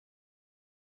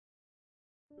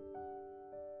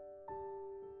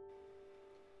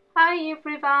Hi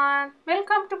everyone,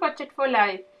 welcome to Crochet for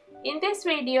Life. In this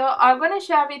video, I'm going to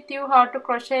share with you how to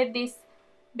crochet this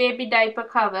baby diaper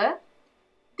cover.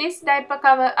 This diaper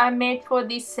cover I made for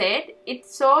this set.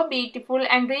 It's so beautiful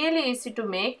and really easy to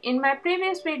make. In my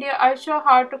previous video, I show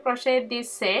how to crochet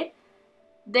this set.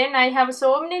 Then I have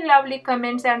so many lovely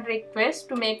comments and requests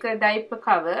to make a diaper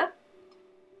cover.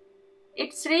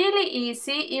 It's really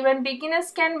easy, even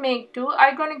beginners can make too.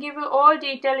 I'm gonna give you all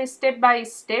details step by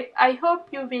step. I hope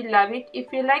you will love it.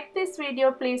 If you like this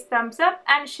video, please thumbs up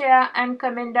and share and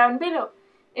comment down below.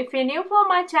 If you're new for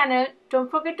my channel,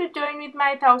 don't forget to join with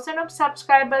my 1000 of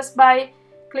subscribers by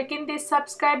clicking this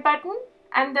subscribe button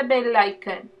and the bell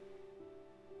icon.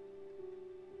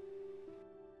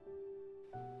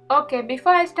 Okay,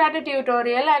 before I start the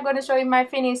tutorial, I'm gonna show you my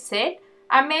finished set.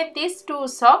 I made these two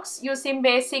socks using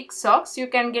basic socks. You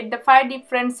can get the 5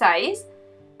 different size,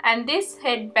 and this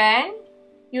headband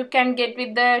you can get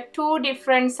with the 2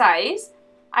 different size.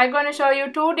 I'm going to show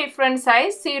you 2 different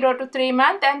size, 0 to 3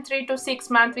 month and 3 to 6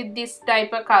 month with this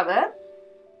diaper cover.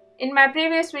 In my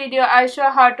previous video, I show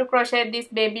how to crochet this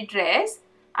baby dress.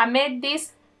 I made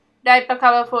this diaper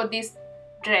cover for this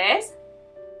dress.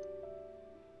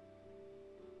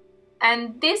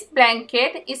 And this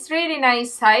blanket is really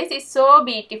nice size. It's so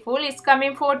beautiful. It's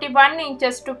coming 41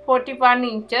 inches to 41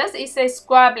 inches. It's a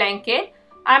square blanket.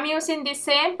 I'm using the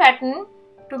same pattern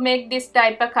to make this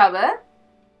diaper cover.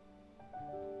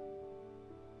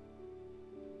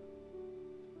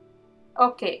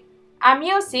 Okay, I'm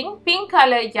using pink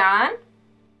color yarn.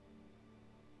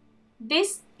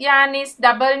 This yarn is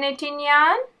double netting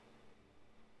yarn.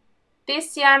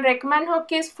 This yarn recommend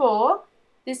hook is 4.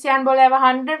 This yarn ball have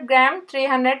 100 gram,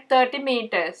 330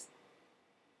 meters.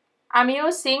 I'm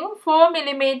using 4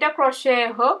 mm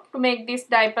crochet hook to make this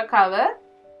diaper cover.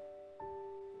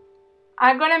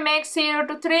 I'm gonna make 0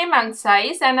 to 3 month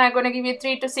size, and I'm gonna give you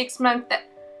 3 to 6 month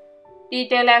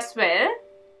detail as well.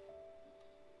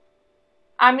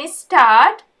 I'm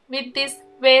start with this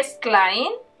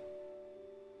waistline.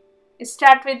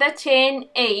 Start with the chain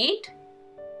 8.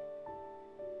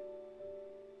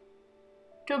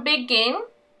 To begin,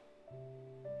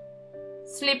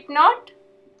 slip knot,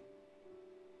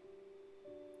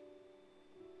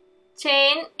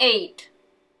 chain 8,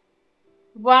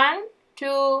 1,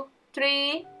 2,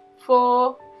 3,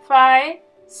 4, 5,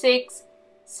 6,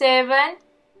 7,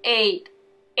 8,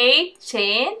 8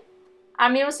 chain.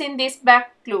 I'm using this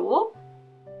back loop.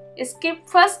 Skip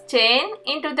first chain,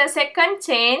 into the second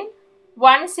chain,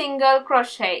 1 single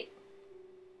crochet.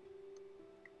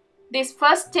 This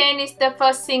first chain is the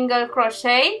first single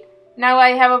crochet. Now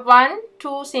I have a 1,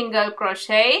 2 single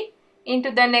crochet.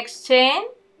 Into the next chain,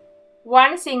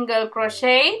 1 single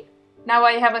crochet. Now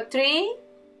I have a 3,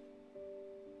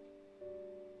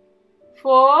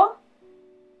 4,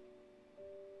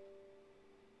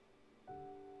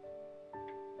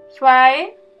 5,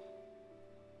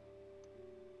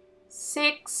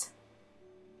 6,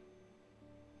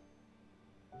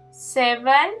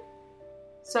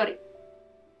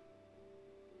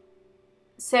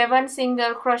 7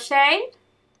 single crochet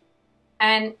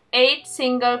and 8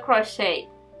 single crochet.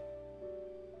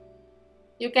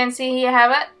 You can see here I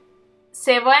have a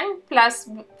 7 plus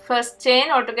first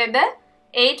chain, altogether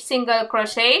 8 single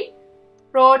crochet.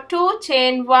 Row 2,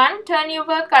 chain 1, turn your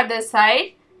work other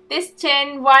side. This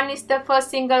chain 1 is the first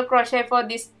single crochet for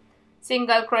this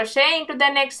single crochet. Into the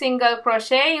next single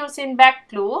crochet using back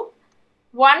loop,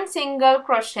 1 single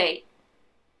crochet.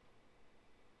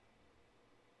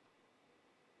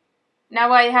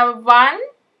 Now I have 1,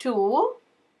 2,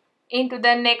 into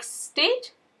the next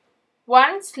stitch,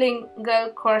 1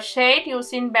 single crochet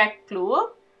using back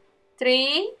loop,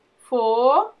 3,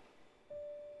 4,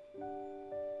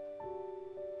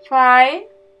 5,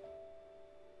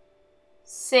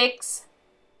 6,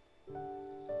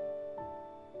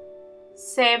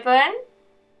 7,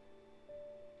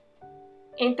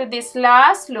 into this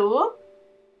last loop,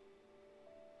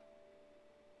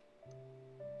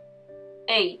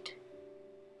 8.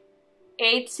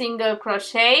 8 single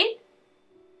crochet.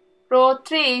 Row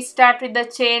 3, start with the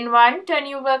chain 1, turn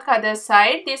your work other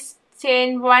side. This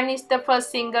chain 1 is the first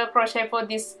single crochet for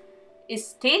this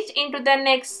stitch. Into the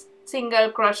next single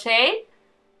crochet,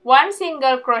 1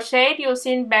 single crochet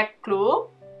using back loop.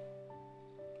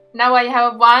 Now I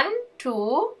have 1,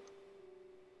 2,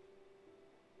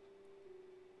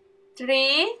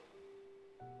 3,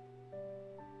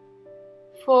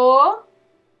 4,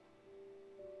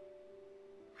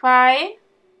 5,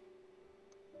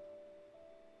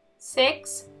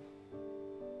 6,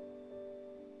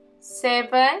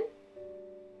 7,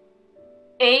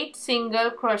 8 single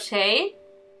crochet.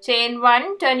 chain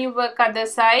 1, turn your work other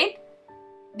side.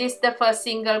 This is the first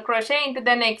single crochet, into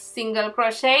the next single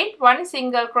crochet, 1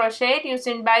 single crochet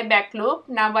using by back loop.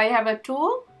 Now I have a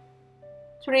 2,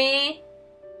 3,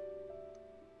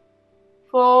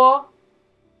 4,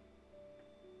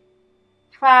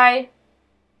 5,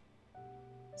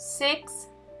 6,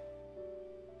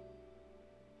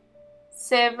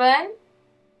 7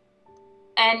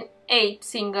 and 8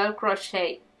 single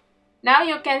crochet. Now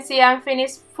you can see I'm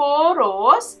finished 4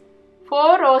 rows.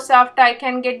 4 rows after I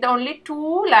can get only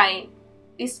 2 line.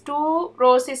 These 2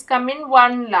 rows is coming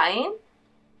 1 line.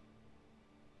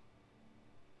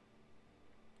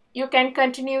 You can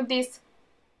continue this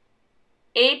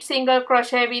 8 single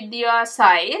crochet with your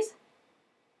size.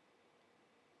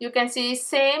 You can see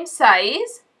same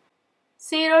size.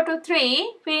 0 to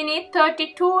 3 we need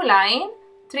 32 line.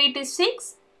 3 to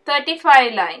 6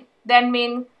 35 line. That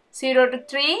means 0 to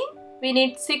 3 we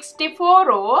need 64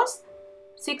 rows.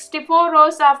 64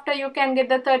 rows after you can get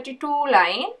the 32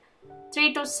 line.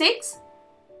 3 to 6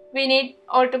 we need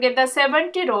altogether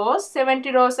 70 rows.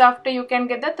 70 rows after you can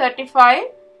get the 35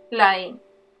 line.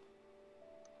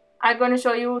 I'm going to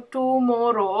show you 2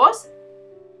 more rows.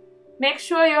 Make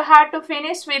sure you have to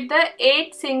finish with the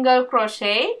 8 single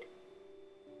crochet.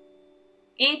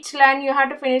 Each line you have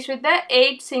to finish with the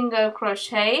 8 single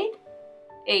crochet.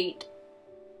 8.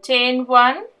 Chain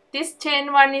 1. This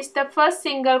chain 1 is the first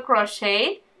single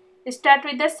crochet. Start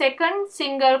with the second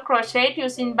single crochet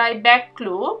using by back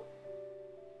loop.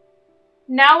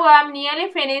 Now I am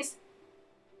nearly finished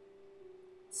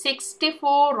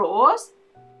 64 rows.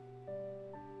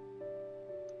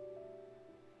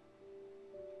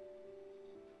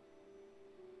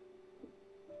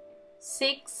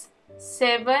 6,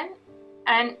 7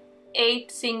 and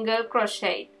 8 single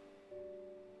crochet.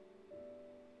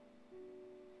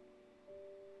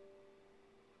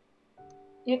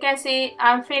 You can see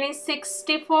I'm finished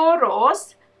 64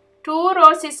 rows. 2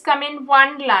 rows is coming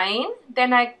 1 line.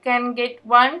 Then I can get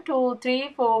 1, 2,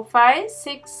 3, 4, 5,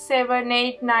 6, 7,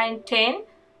 8, 9, 10,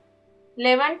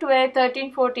 11, 12,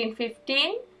 13, 14,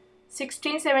 15,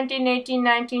 16, 17, 18,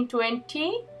 19,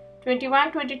 20,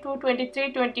 21, 22,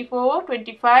 23, 24,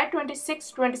 25,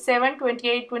 26, 27,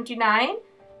 28, 29,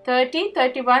 30,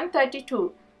 31,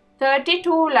 32.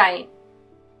 32 line.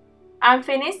 I'm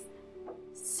finished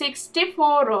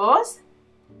 64 rows.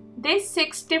 This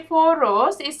 64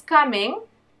 rows is coming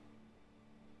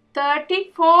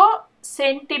 34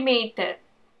 centimeter.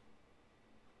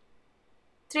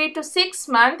 3 to 6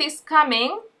 month is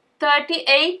coming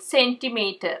 38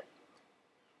 centimeter.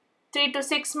 3 to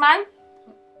 6 month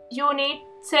you need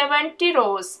 70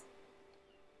 rows.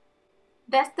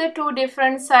 That's the 2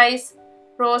 different size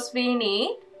rows we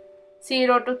need.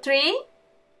 0 to 3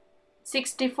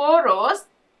 64 rows,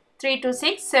 3 to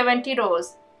 6 70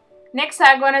 rows. Next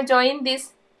I'm gonna join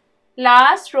this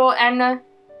last row and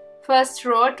first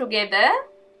row together.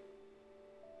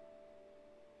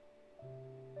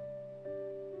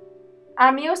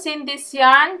 I'm using this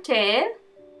yarn tail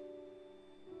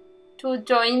to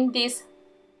join this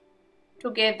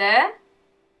together.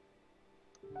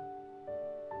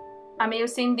 I'm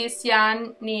using this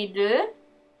yarn needle.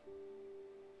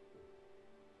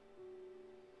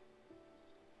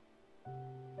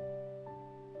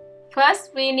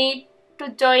 First we need to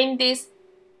join this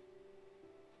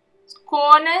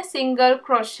corner single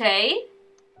crochet,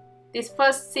 this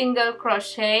first single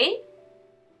crochet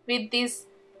with this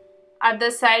other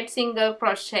side single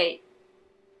crochet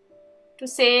to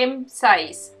same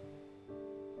size.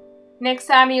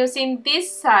 Next I'm using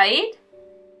this side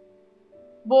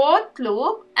both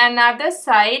loop and other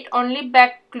side only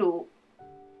back loop.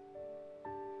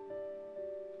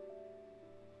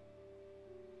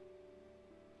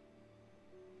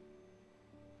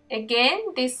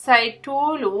 Again this side 2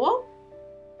 loop,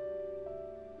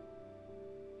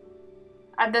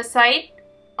 other side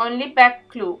only back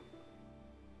loop.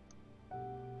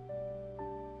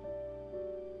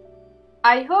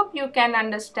 I hope you can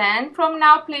understand. From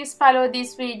now please follow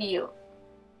this video.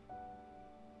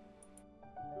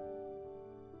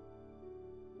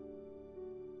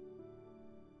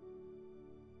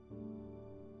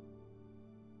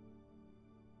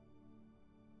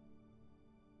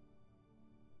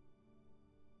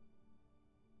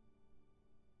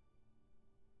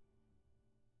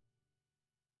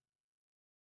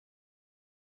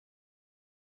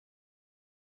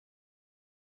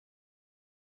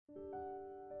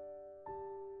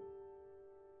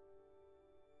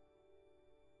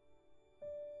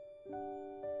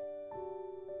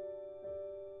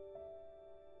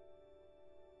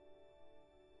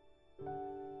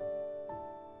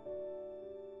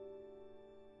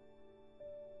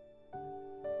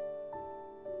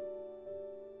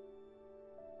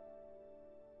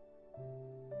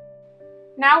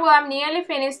 Now I'm nearly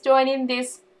finished joining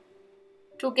this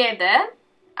together.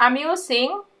 I'm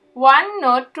using one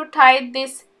knot to tie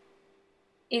this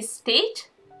stitch.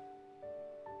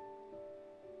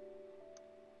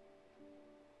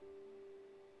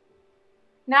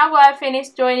 Now I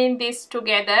finished joining this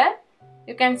together.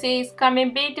 You can see it's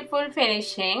coming beautiful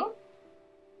finishing.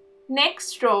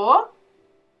 Next row,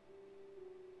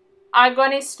 I'm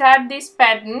going to start this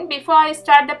pattern. Before I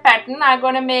start the pattern, I'm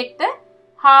going to make the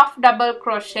half double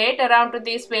crochet around to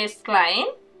this waistline.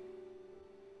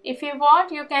 If you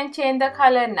want, you can change the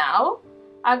color now.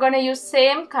 I'm going to use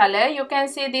same color. You can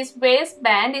see this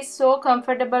waistband is so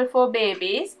comfortable for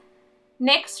babies.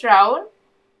 Next round,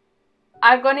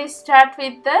 I'm going to start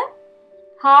with the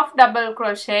half double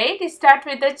crochet. Start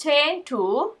with the chain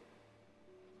 2,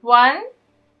 1,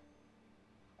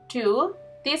 2.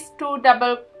 This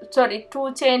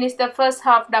two chain is the first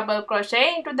half double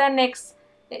crochet. Into the next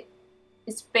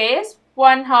space,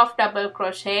 one half double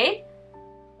crochet.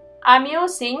 I'm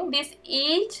using this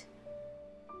each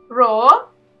row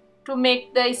to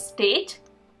make the stitch.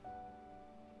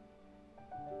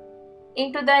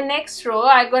 Into the next row,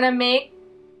 I'm gonna make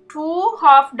 2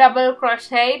 half double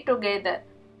crochet together.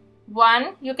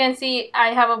 One, you can see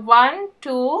I have a 1,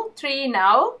 2, 3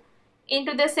 now.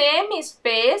 Into the same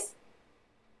space,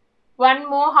 one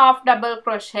more half double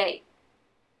crochet.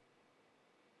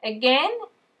 Again,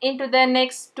 into the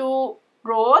next 2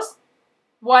 rows,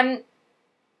 one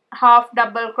half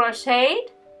double crochet,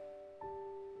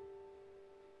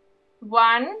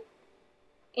 1,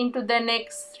 into the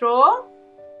next row,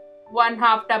 one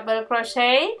half double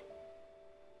crochet,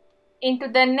 into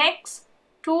the next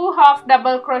 2 half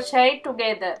double crochet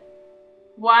together,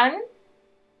 1,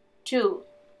 2.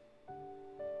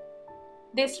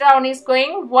 This round is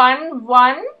going 1,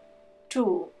 1,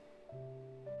 2.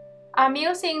 I'm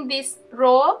using this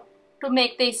row to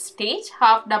make this stitch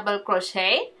half double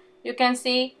crochet. You can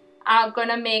see I'm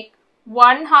gonna make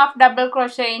one half double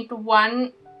crochet into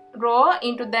one row,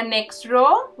 into the next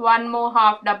row one more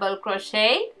half double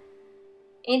crochet.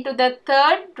 Into the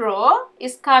third row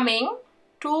is coming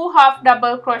 2 half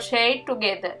double crochet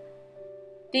together.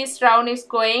 This round is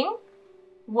going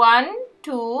 1,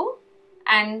 2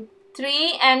 and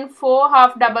 3 and 4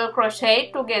 half double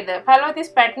crochet together. Follow this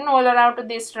pattern all around to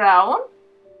this round.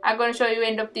 I'm going to show you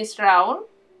end of this round.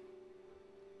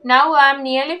 Now I'm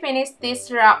nearly finished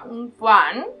this round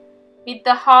 1 with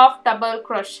the half double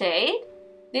crochet.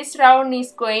 This round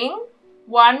is going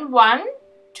 1, 1,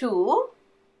 2.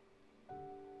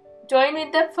 Join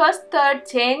with the first third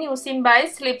chain using by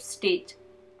slip stitch.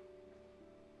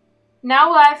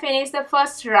 Now I finished the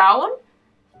first round.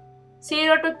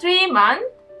 0 to 3 months.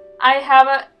 I have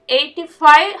a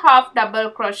 85 half double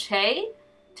crochet.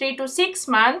 3 to 6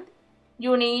 months,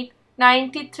 you need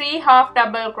 93 half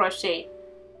double crochet.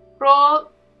 Row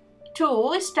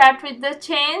 2, start with the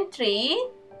chain 3.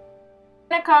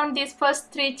 Count this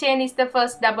first 3 chain is the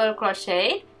first double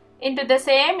crochet. Into the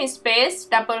same space,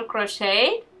 double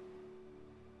crochet.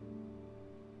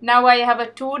 Now I have a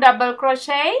 2 double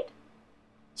crochet.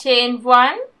 Chain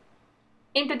 1.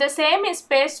 Into the same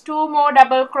space, 2 more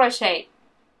double crochet.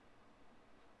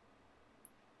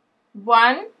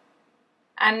 1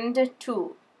 and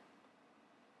 2.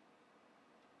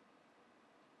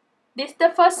 This is the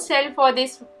first cell for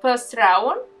this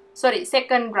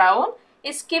second round.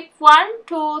 Skip 1,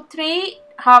 2, 3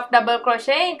 half double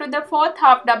crochet into the fourth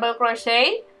half double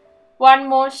crochet. One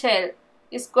more shell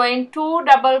is going 2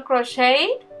 double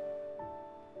crochet,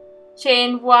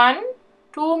 chain 1,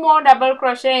 2 more double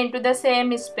crochet into the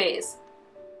same space.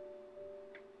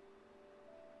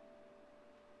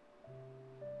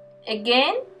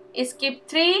 Again, skip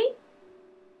 3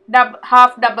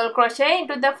 half double crochet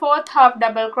into the fourth half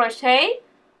double crochet,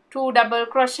 2 double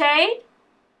crochet,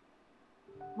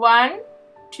 1,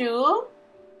 2,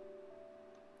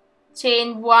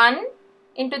 chain 1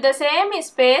 into the same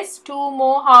space, 2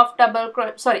 more double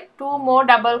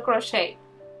crochet.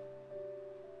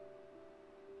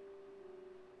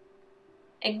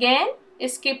 Again,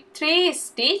 skip 3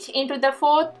 stitch into the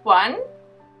fourth one,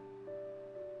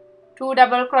 2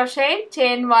 double crochet,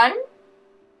 chain 1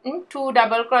 and 2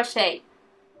 double crochet.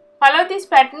 Follow this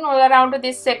pattern all around to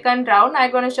this second round.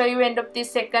 I'm going to show you end of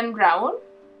this second round.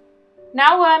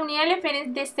 Now I am nearly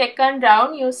finished this second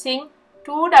round using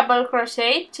 2 double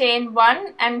crochet, chain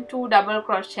 1 and 2 double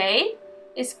crochet.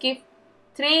 Skip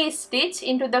 3 stitch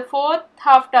into the fourth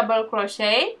half double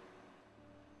crochet,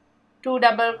 2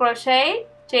 double crochet,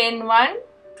 chain 1,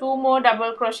 2 more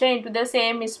double crochet into the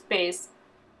same space.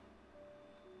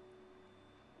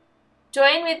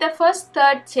 Join with the first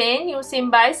third chain using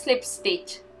by slip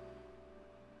stitch.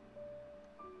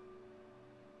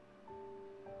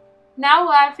 Now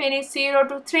I finished 0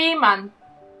 to 3 months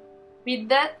with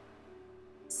the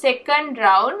second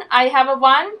round. I have a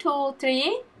 1, 2,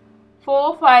 3,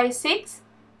 4, 5, 6,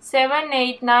 7,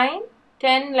 8, 9,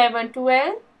 10, 11,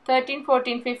 12, 13,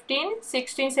 14, 15,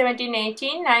 16, 17,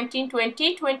 18, 19,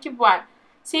 20, 21.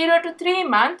 0 to 3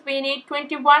 months we need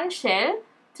 21 shell.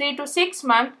 3 to 6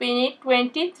 months we need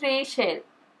 23 shell.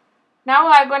 Now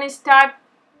I am going to start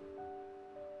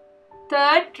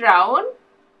third round.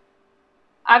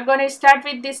 I am going to start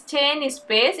with this chain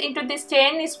space. Into this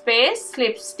chain space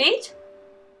slip stitch.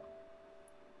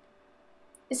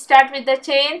 Start with the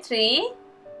chain 3.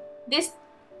 This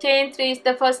chain 3 is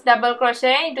the first double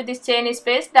crochet. Into this chain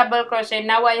space double crochet.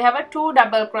 Now I have a 2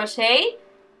 double crochet.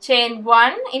 Chain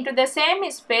 1 into the same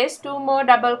space, 2 more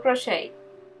double crochet.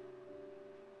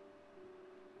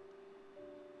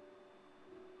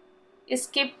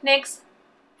 Skip next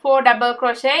 4 double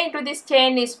crochet into this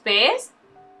chain space.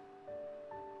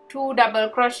 2 double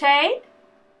crochet.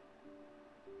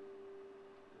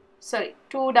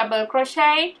 2 double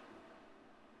crochet.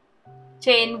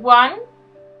 Chain 1,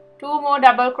 2 more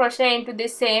double crochet into the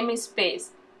same space.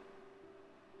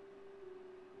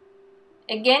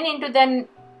 Again into the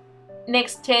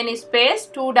next chain space,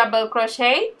 2 double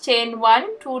crochet, chain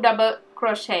 1, 2 double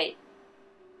crochet.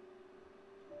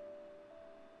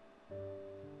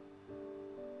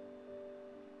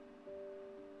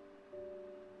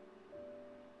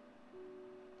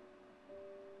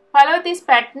 Follow this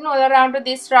pattern all around to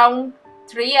this round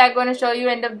 3. I am going to show you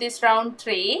end of this round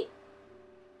 3.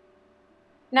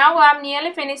 Now I am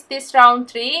nearly finished this round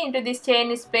 3. Into this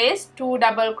chain space, 2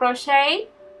 double crochet,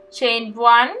 chain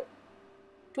 1,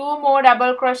 2 more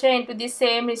double crochet into the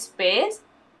same space.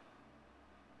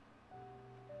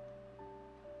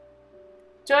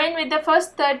 Join with the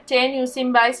first third chain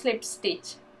using by slip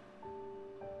stitch.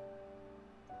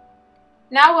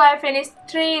 Now I have finished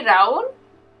 3 rounds.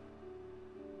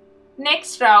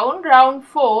 Next round, round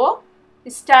 4,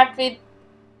 start with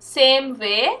same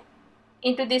way.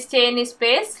 Into this chain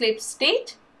space, slip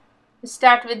stitch.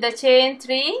 Start with the chain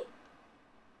 3,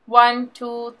 1,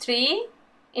 2, 3.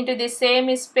 Into the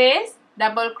same space,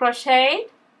 double crochet,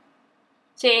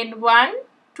 chain 1,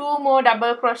 2 more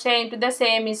double crochet into the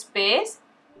same space.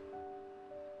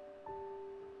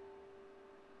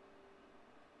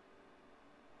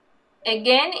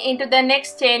 Again into the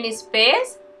next chain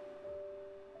space,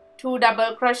 2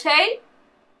 double crochet,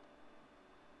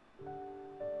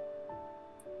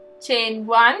 chain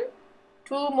 1,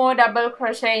 2 more double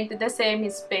crochet into the same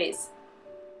space.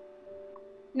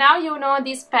 Now you know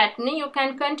this pattern. You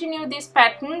can continue this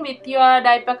pattern with your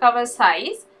diaper cover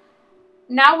size.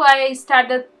 Now I start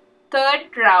the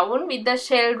third round with the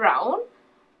shell round.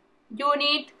 You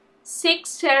need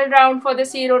 6 shell round for the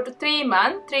 0 to 3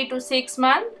 month, 3 to 6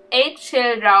 month, 8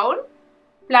 shell round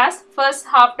plus first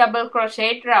half double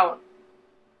crochet round.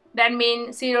 That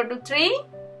means 0 to 3,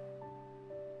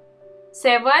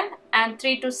 7 and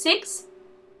 3 to 6,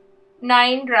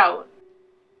 9 round.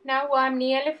 Now I am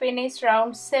nearly finished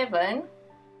round 7.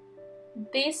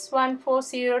 This one for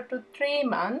 0 to 3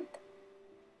 month.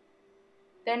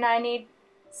 Then I need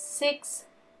 6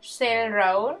 shell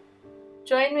round.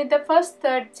 Join with the first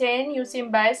third chain using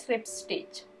by slip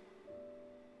stitch.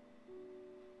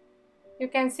 You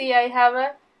can see I have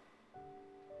a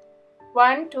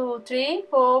 1, 2, 3,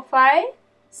 4, 5,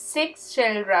 6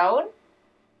 shell round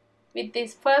with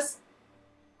this first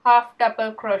half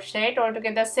double crochet,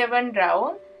 altogether 7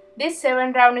 round. This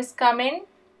 7 round is coming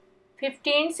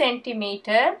 15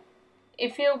 centimeter.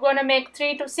 If you're gonna make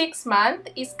 3 to 6 month,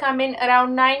 is coming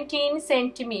around 19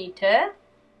 centimeter.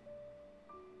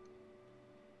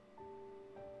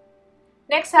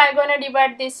 Next I'm gonna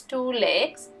divide these 2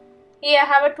 legs. Here I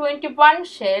have a 21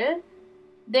 shell.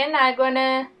 Then I'm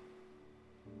gonna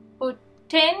put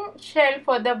 10 shell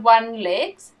for the 1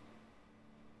 legs.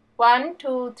 1,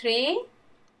 2, 3,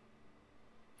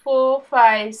 4,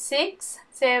 5, 6,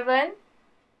 7,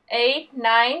 8,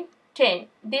 9, 10.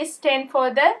 This 10 for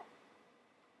the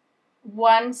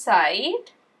one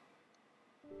side.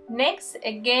 Next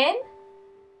again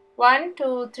 1,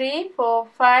 2, 3, 4,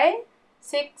 5,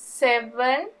 6,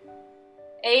 7,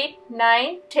 8,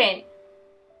 9, 10.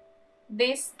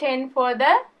 This 10 for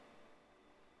the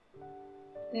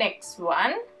next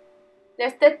one.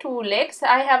 That's the 2 legs.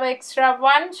 I have extra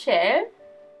 1 shell.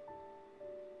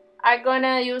 I'm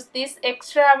gonna use this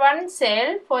extra 1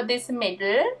 shell for this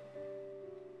middle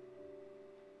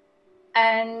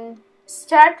and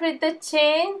start with the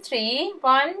chain 3,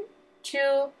 1,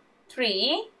 2,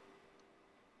 3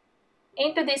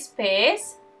 into this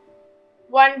space,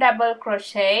 1 double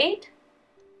crochet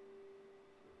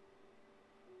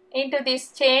into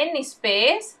this chain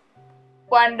space,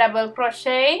 1 double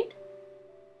crochet.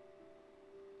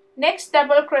 Next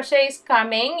double crochet is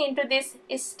coming into this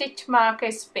stitch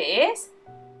marker space.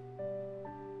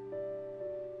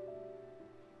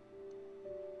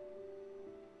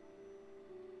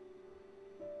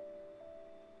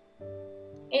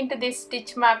 Into this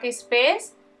stitch marker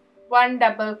space, 1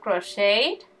 double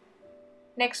crochet.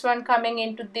 Next one coming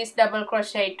into this double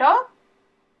crochet top.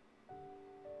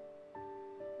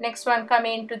 Next one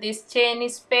coming into this chain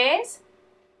space.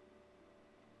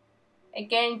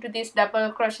 Again into this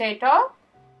double crochet top.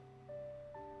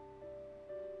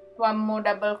 One more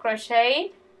double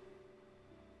crochet.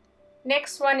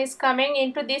 Next one is coming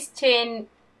into this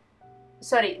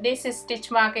this is stitch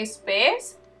marker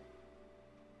space.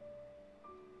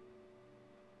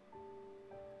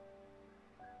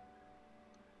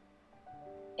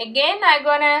 Again I'm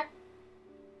gonna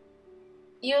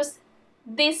use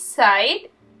this side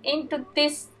into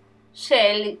this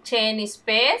shell chain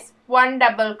space, 1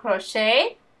 double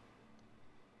crochet,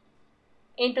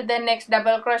 into the next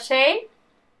double crochet,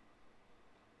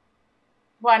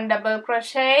 1 double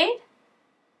crochet,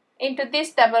 into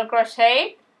this double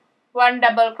crochet, 1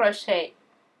 double crochet.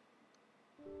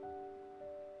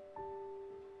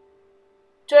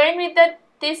 Join with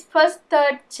this first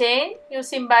third chain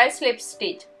using by slip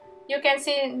stitch. You can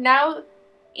see now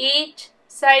each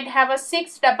side have a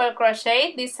 6 double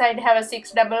crochet. This side have a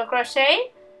 6 double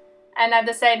crochet.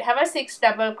 Another side have a 6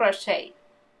 double crochet.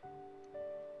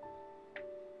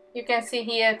 You can see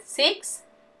here 6,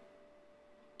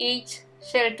 each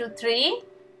shell to 3,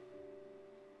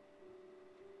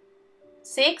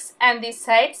 6, and this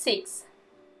side 6.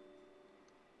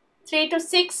 3 to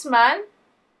 6 months.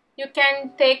 You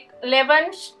can take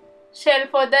 11 shell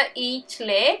for the each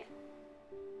leg,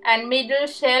 and middle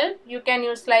shell you can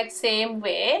use like same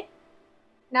way.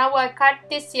 Now I cut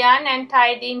this yarn and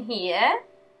tied in here.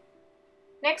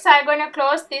 Next I'm gonna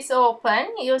close this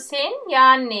open using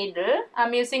yarn needle.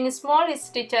 I'm using small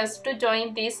stitches to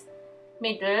join this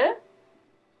middle.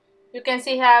 You can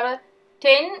see I have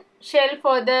 10 shell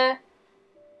for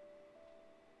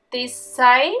this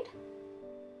side.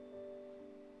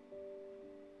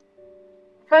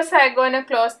 First I'm gonna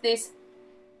close this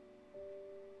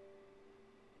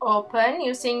open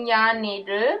using yarn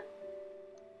needle.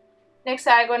 Next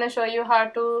I'm gonna show you how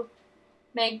to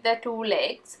make the 2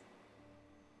 legs.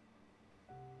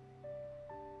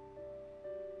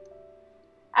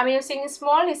 I'm using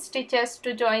small stitches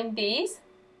to join these.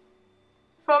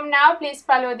 From now, please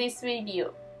follow this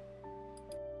video.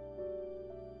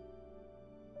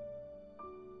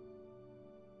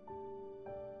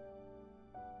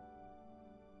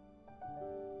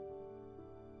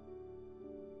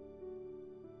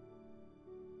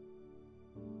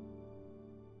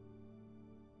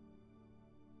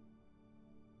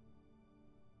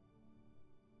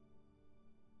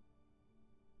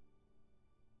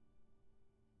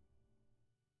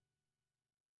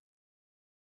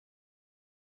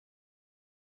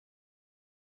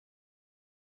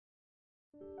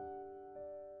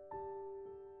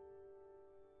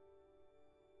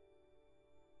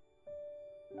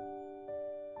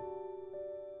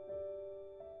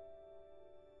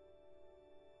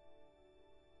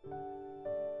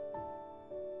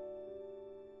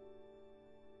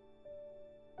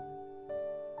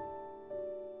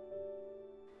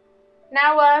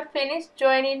 Now I've finished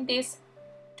joining these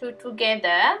two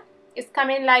together. It's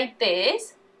coming like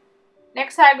this.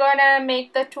 Next I'm gonna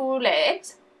make the 2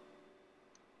 legs.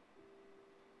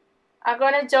 I'm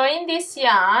gonna join this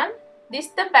yarn. This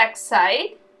the back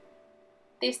side.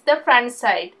 This the front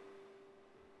side.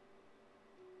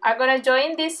 I'm gonna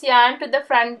join this yarn to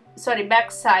the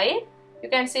back side. You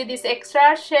can see this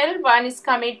extra shell one is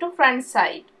coming to front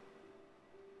side.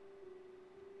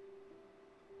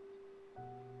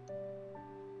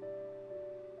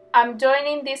 I'm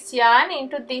joining this yarn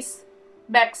into this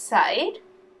back side.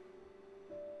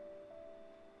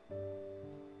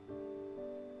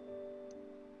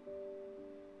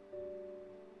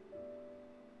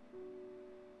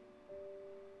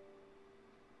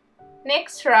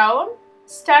 Next round,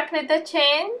 start with the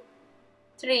chain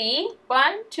 3,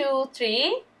 1, 2,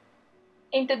 3,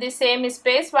 into the same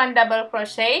space 1 double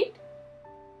crochet,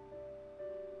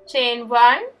 chain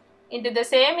 1, into the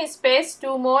same space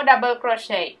 2 more double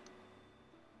crochet.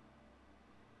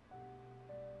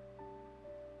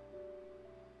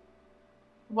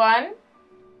 One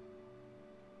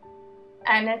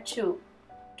and a 2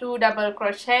 double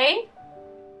crochet.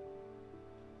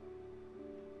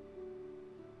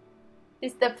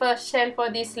 This is the first shell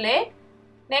for this leg.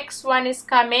 Next one is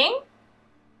coming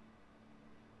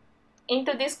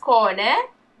into this corner.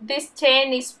 This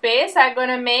chain space I'm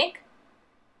gonna make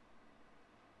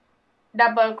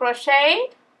double crochet,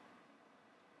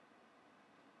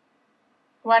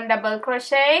 1 double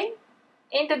crochet,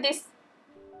 into this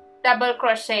double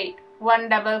crochet, 1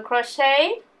 double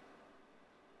crochet,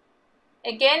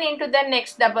 again into the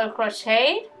next double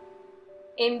crochet,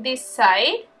 in this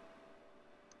side,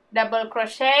 double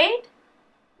crochet,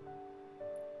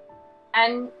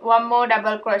 and 1 more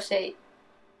double crochet.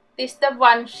 This is the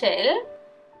one shell.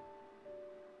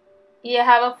 Here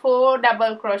have a 4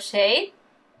 double crochet.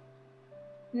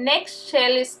 Next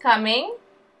shell is coming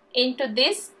into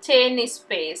this chain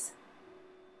space.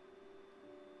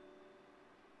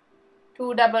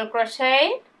 2 double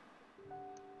crochet,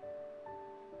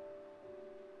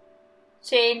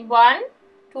 chain 1,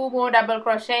 2 more double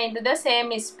crochet into the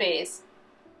same space.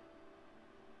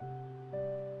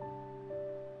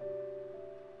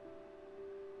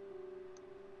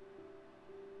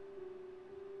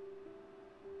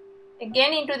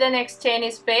 Again into the next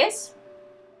chain space,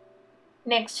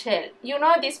 next shell. You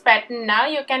know this pattern now.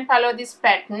 You can follow this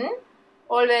pattern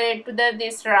all the way to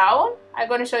this round. I'm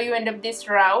going to show you end of this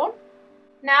round.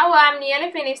 Now I'm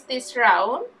nearly finished this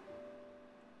round.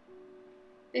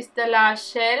 This is the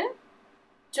last shell.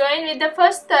 Join with the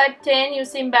first third chain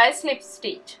using by slip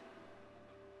stitch.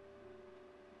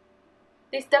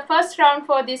 This is the first round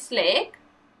for this leg.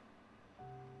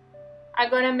 I'm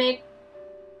going to make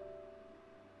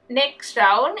next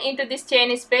round into this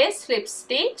chain space, slip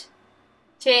stitch,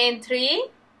 chain 3,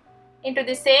 into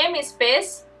the same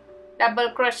space,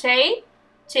 double crochet,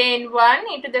 chain 1,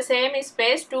 into the same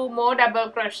space, 2 more double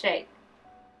crochet.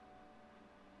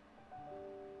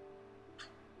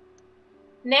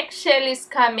 Next shell is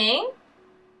coming.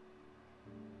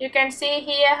 You can see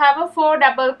here have a 4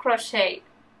 double crochet.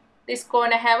 This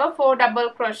corner have a 4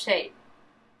 double crochet.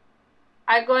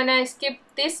 I'm gonna skip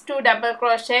this 2 double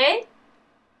crochet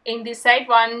in this side,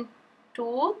 1,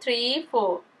 2, 3,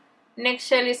 4. Next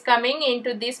shell is coming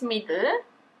into this middle,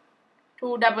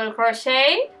 2 double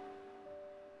crochet,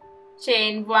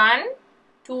 chain 1,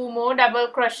 2 more double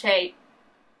crochet.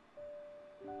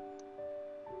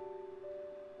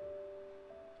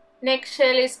 Next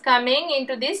shell is coming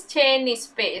into this chain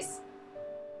space.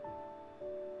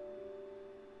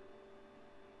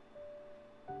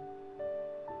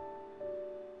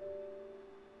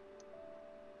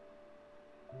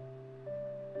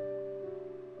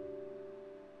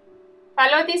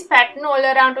 Follow this pattern all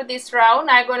around to this round.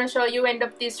 I'm going to show you end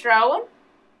of this round,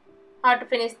 how to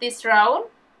finish this round.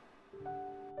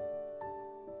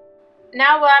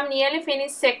 Now I'm nearly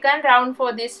finished second round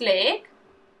for this leg.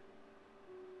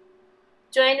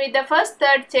 Join with the first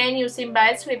third chain using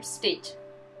by slip stitch.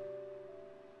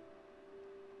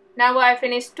 Now I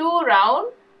finished 2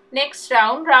 rounds. Next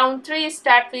round, round 3,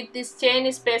 start with this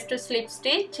chain space to slip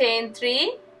stitch, chain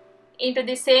 3, into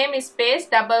the same space,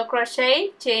 double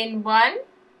crochet, chain 1,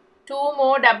 2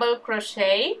 more double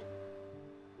crochet,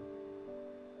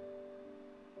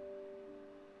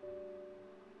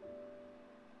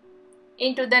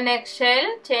 into the next shell,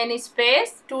 chain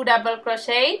space, 2 double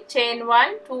crochet, chain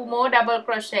 1, 2 more double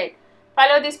crochet.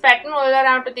 Follow this pattern all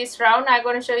around to this round. I'm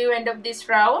going to show you end of this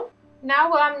round.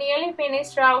 Now I'm nearly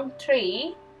finished round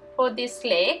 3 for this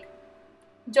leg.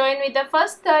 Join with the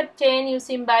first third chain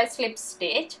using by slip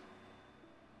stitch.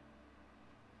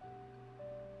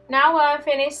 Now I have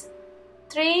finished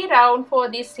 3 rounds for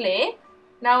this leg.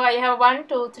 Now I have 1,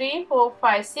 2, 3, 4,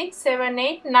 5, 6, 7,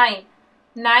 8, 9.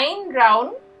 9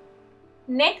 rounds.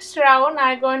 Next round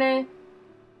I'm gonna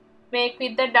make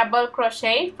with the double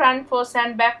crochet, front force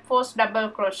and back force double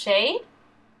crochet.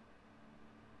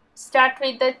 Start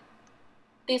with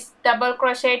this double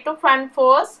crochet to front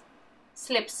force,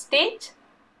 slip stitch,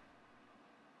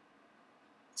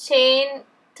 chain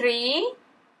 3,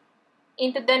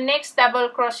 into the next double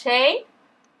crochet,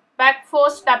 back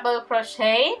force double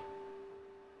crochet,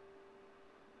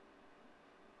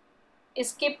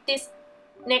 skip this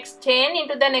next chain,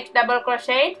 into the next double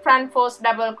crochet, front force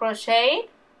double crochet,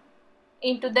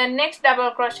 into the next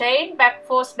double crochet, back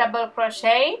force double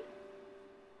crochet,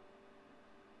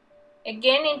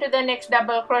 again into the next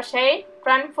double crochet,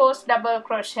 front force double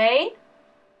crochet.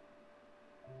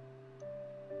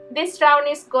 This round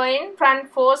is going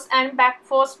front force and back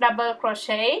force double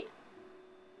crochet.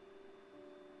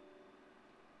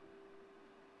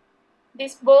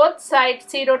 This both sides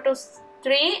 0 to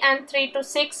 3 and 3 to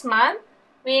 6 months.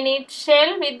 We need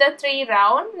shell with the 3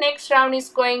 round. Next round is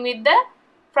going with the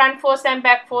front force and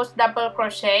back force double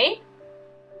crochet.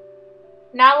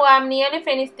 Now I am nearly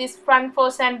finished this front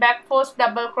force and back force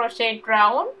double crochet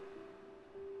round.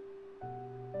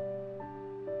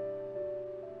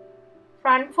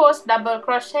 Front force double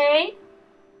crochet,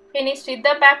 Finish with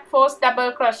the back force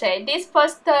double crochet. This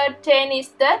first third chain is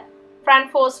the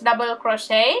front force double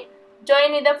crochet.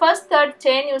 Join with the first third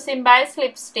chain using by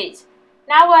slip stitch.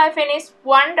 Now I finished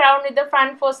one round with the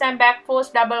front force and back force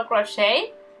double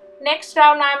crochet. Next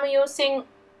round I am using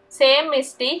same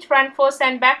stitch, front force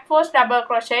and back force double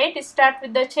crochet. To start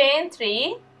with the chain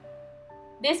 3.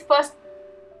 This first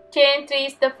chain 3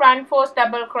 is the front force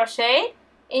double crochet.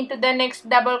 Into the next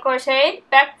double crochet,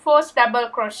 back force double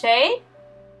crochet.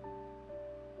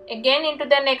 Again into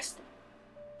the next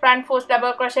front force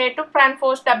double crochet to front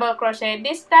force double crochet.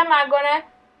 This time I'm gonna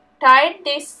tie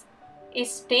this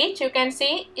stitch. You can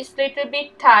see it's little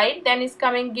bit tight, then it's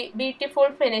coming beautiful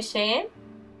finishing.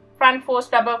 Front force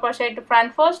double crochet to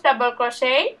front force double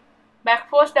crochet, back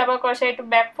force double crochet to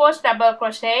back force double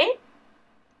crochet.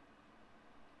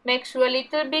 Make sure a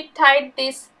little bit tight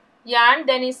this yarn,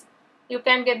 then you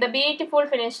can get the beautiful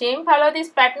finishing. Follow this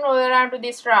pattern all around to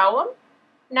this round.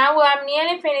 Now I am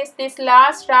nearly finished this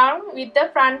last round with the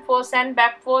front force and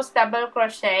back force double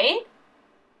crochet.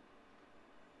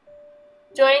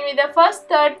 Join with the first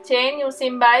third chain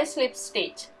using by slip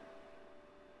stitch.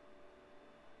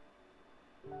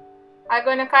 I am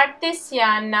gonna cut this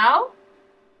yarn now.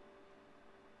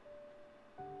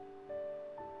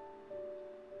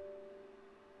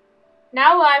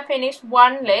 Now I finished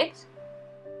one leg.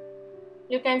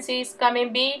 You can see it's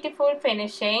coming beautiful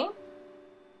finishing.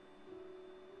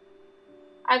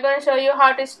 I'm going to show you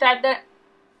how to start the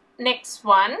next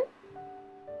one.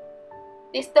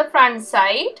 This is the front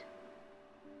side.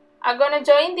 I'm going to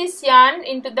join this yarn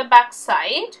into the back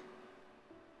side.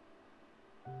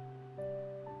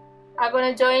 I'm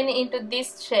going to join into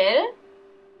this shell,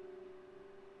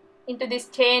 into this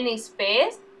chain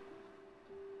space.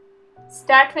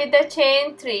 Start with the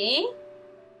chain 3.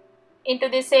 Into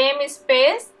the same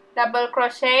space, double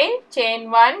crochet, chain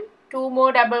 1, 2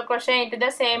 more double crochet into the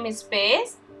same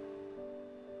space.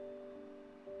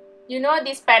 You know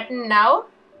this pattern now.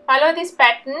 Follow this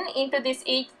pattern into this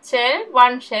each shell,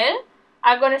 one shell.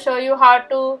 I'm going to show you how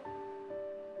to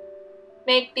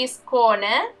make this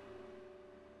corner.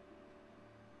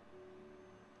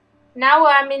 Now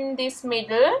I'm in this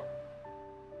middle.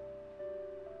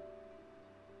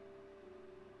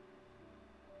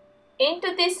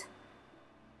 Into this,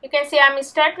 you can see I'm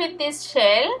start with this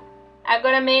shell. I'm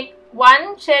going to make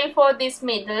one shell for this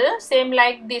middle, same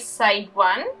like this side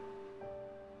one.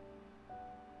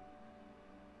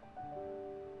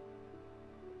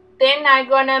 Then I'm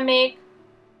gonna make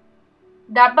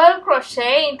double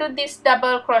crochet into this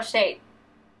double crochet.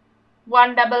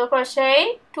 One double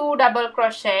crochet, two double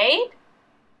crochet.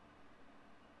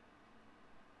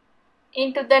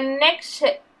 Into the next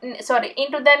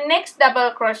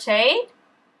double crochet,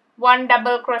 one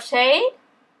double crochet.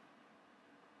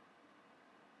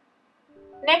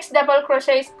 Next double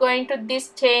crochet is going to this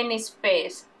chain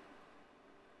space.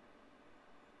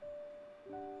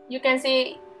 You can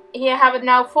see here I have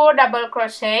now 4 double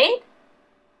crochet.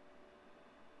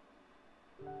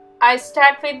 I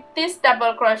start with this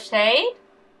double crochet.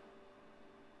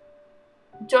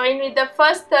 Join with the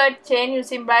first third chain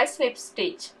using by slip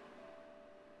stitch.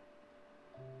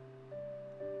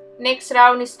 Next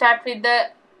round start with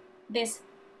this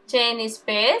chain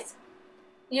space.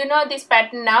 You know this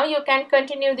pattern now. You can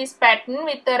continue this pattern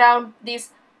with around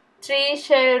this 3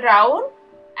 shell round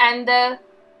and the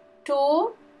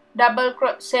 2 double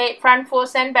crochet, front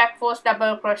force and back force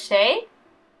double crochet.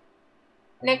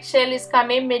 Next shell is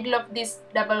coming middle of this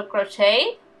double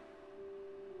crochet.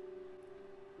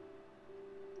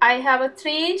 I have a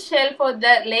 3 shell for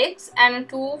the legs and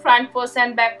 2 front force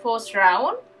and back force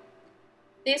round.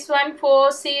 This one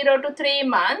for 0 to 3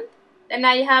 months. Then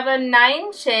I have a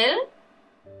 9 shell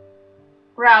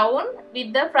round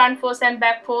with the front force and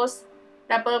back force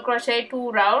double crochet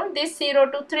 2 round. This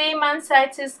 0 to 3 months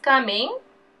size is coming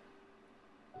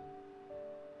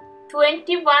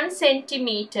 21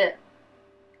 centimeter.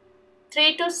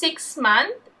 3 to 6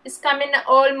 months is coming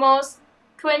almost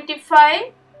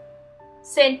 25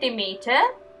 centimeter.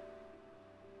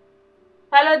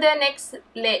 Follow the next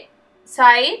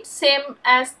side, same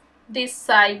as this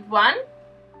side one.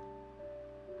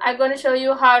 I'm going to show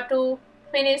you how to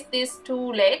finish these 2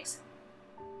 legs.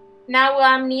 Now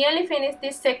I'm nearly finished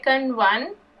this second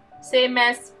one, same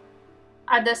as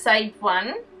other side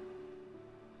one.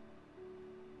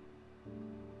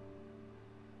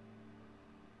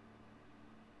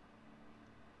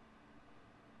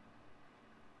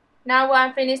 Now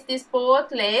I finished this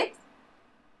both legs.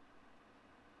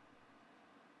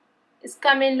 It's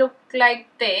coming look like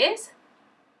this.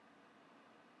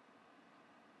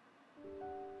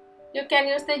 You can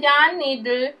use the yarn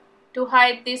needle to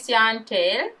hide this yarn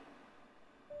tail.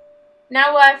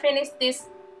 Now I finished this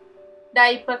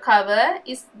diaper cover.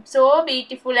 It's so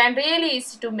beautiful and really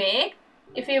easy to make.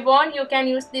 If you want, you can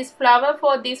use this flower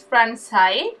for this front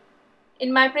side.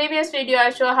 In my previous video I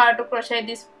show how to crochet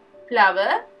this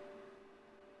flower.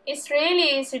 It's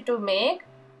really easy to make.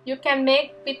 You can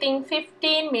make within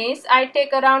 15 minutes. I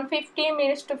take around 15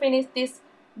 minutes to finish this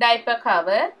diaper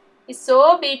cover. It's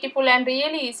so beautiful and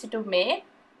really easy to make.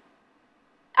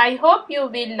 I hope you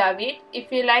will love it.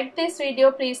 If you like this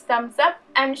video, please thumbs up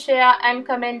and share and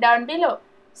comment down below.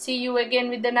 See you again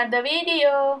with another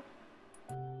video.